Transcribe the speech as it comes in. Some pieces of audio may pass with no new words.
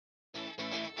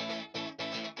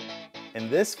In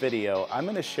this video, I'm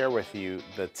going to share with you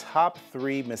the top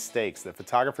 3 mistakes that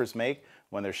photographers make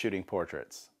when they're shooting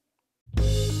portraits.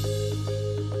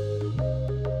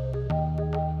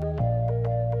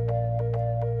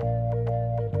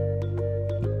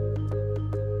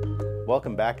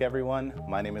 Welcome back, everyone.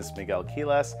 My name is Miguel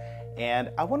Quiles,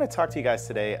 and I want to talk to you guys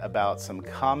today about some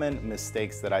common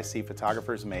mistakes that I see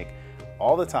photographers make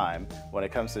all the time when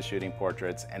it comes to shooting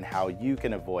portraits and how you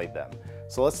can avoid them.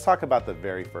 So let's talk about the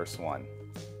very first one.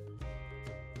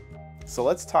 So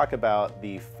let's talk about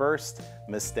the first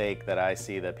mistake that I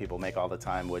see that people make all the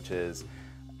time, which is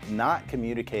not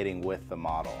communicating with the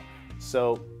model.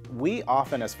 So we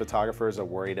often as photographers are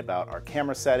worried about our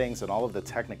camera settings and all of the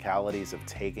technicalities of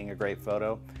taking a great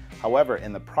photo. However,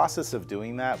 in the process of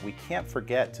doing that, we can't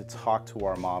forget to talk to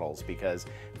our models, because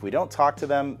if we don't talk to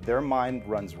them, their mind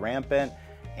runs rampant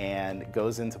and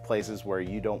goes into places where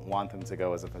you don't want them to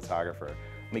go as a photographer.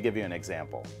 Let me give you an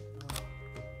example.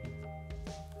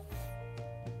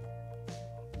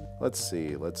 Let's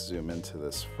see, let's zoom into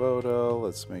this photo.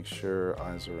 Let's make sure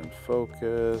eyes are in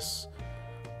focus.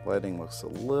 Lighting looks a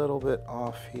little bit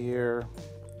off here.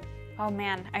 Oh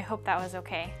man, I hope that was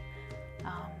okay.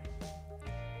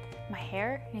 My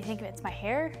hair? You think it's my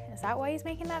hair? Is that why he's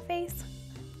making that face?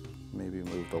 Maybe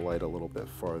move the light a little bit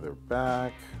farther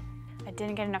back. I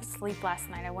didn't get enough sleep last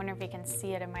night. I wonder if you can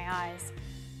see it in my eyes.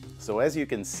 So as you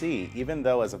can see, even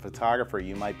though as a photographer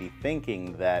you might be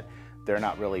thinking that they're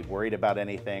not really worried about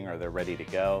anything or they're ready to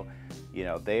go, you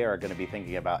know, they are going to be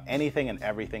thinking about anything and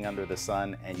everything under the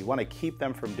sun, and you want to keep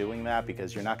them from doing that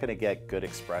because you're not going to get good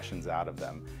expressions out of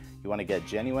them. You want to get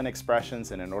genuine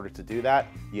expressions, and in order to do that,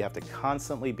 you have to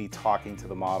constantly be talking to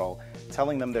the model,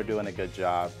 telling them they're doing a good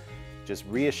job, just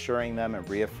reassuring them and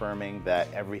reaffirming that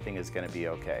everything is going to be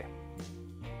okay.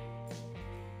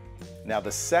 Now,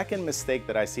 the second mistake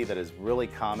that I see that is really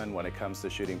common when it comes to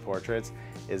shooting portraits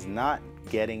is not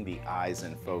getting the eyes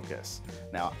in focus.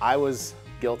 Now, I was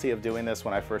guilty of doing this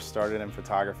when I first started in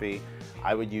photography.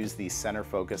 I would use the center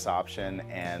focus option,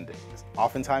 and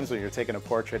oftentimes when you're taking a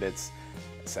portrait, it's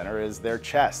center is their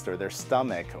chest or their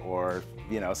stomach or,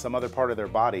 you know, some other part of their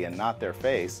body and not their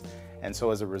face. And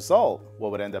so as a result, what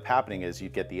would end up happening is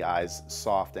you'd get the eyes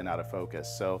soft and out of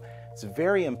focus. So it's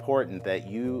very important that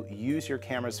you use your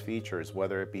camera's features,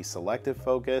 whether it be selective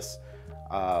focus,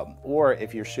 or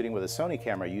if you're shooting with a Sony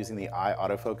camera, using the eye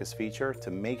autofocus feature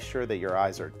to make sure that your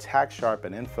eyes are tack sharp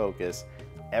and in focus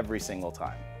every single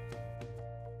time.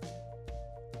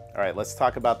 All right, let's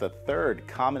talk about the third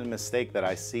common mistake that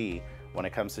I see when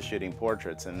it comes to shooting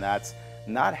portraits, and that's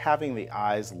not having the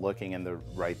eyes looking in the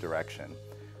right direction.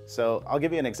 So I'll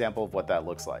give you an example of what that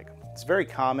looks like. It's very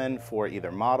common for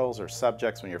either models or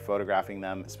subjects when you're photographing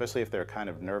them, especially if they're kind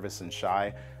of nervous and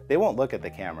shy. They won't look at the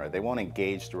camera. They won't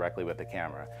engage directly with the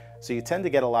camera. So you tend to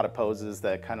get a lot of poses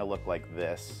that kind of look like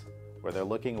this, where they're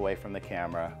looking away from the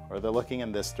camera, or they're looking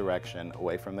in this direction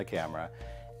away from the camera.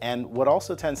 And what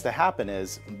also tends to happen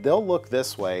is they'll look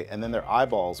this way and then their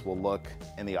eyeballs will look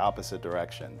in the opposite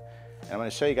direction. And I'm going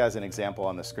to show you guys an example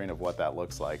on the screen of what that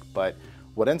looks like. But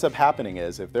what ends up happening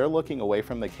is if they're looking away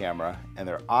from the camera and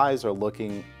their eyes are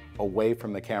looking away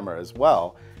from the camera as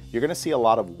well, you're going to see a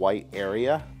lot of white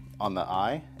area on the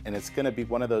eye, and it's going to be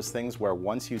one of those things where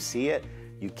once you see it,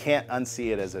 you can't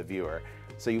unsee it as a viewer.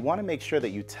 So you want to make sure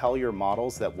that you tell your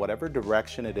models that whatever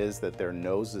direction it is that their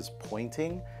nose is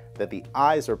pointing, that the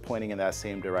eyes are pointing in that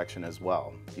same direction as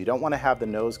well. You don't want to have the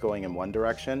nose going in one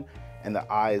direction and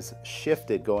the eyes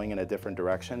shifted going in a different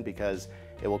direction, because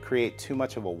it will create too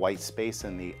much of a white space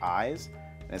in the eyes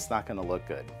and it's not going to look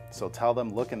good. So tell them,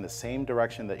 look in the same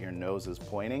direction that your nose is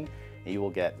pointing, and you will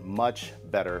get much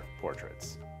better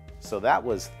portraits. So that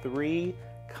was 3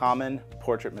 common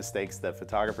portrait mistakes that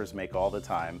photographers make all the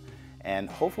time, and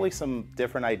hopefully some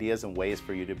different ideas and ways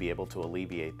for you to be able to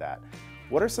alleviate that.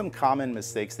 What are some common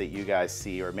mistakes that you guys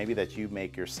see, or maybe that you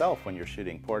make yourself when you're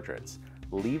shooting portraits?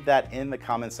 Leave that in the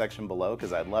comment section below,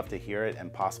 because I'd love to hear it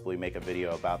and possibly make a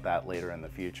video about that later in the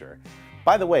future.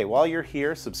 By the way, while you're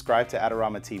here, subscribe to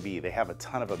Adorama TV. They have a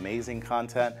ton of amazing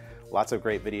content, lots of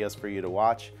great videos for you to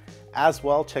watch. As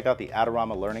well, check out the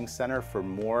Adorama Learning Center for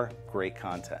more great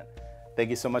content. Thank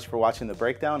you so much for watching the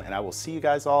breakdown, and I will see you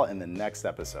guys all in the next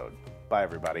episode. Bye,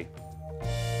 everybody.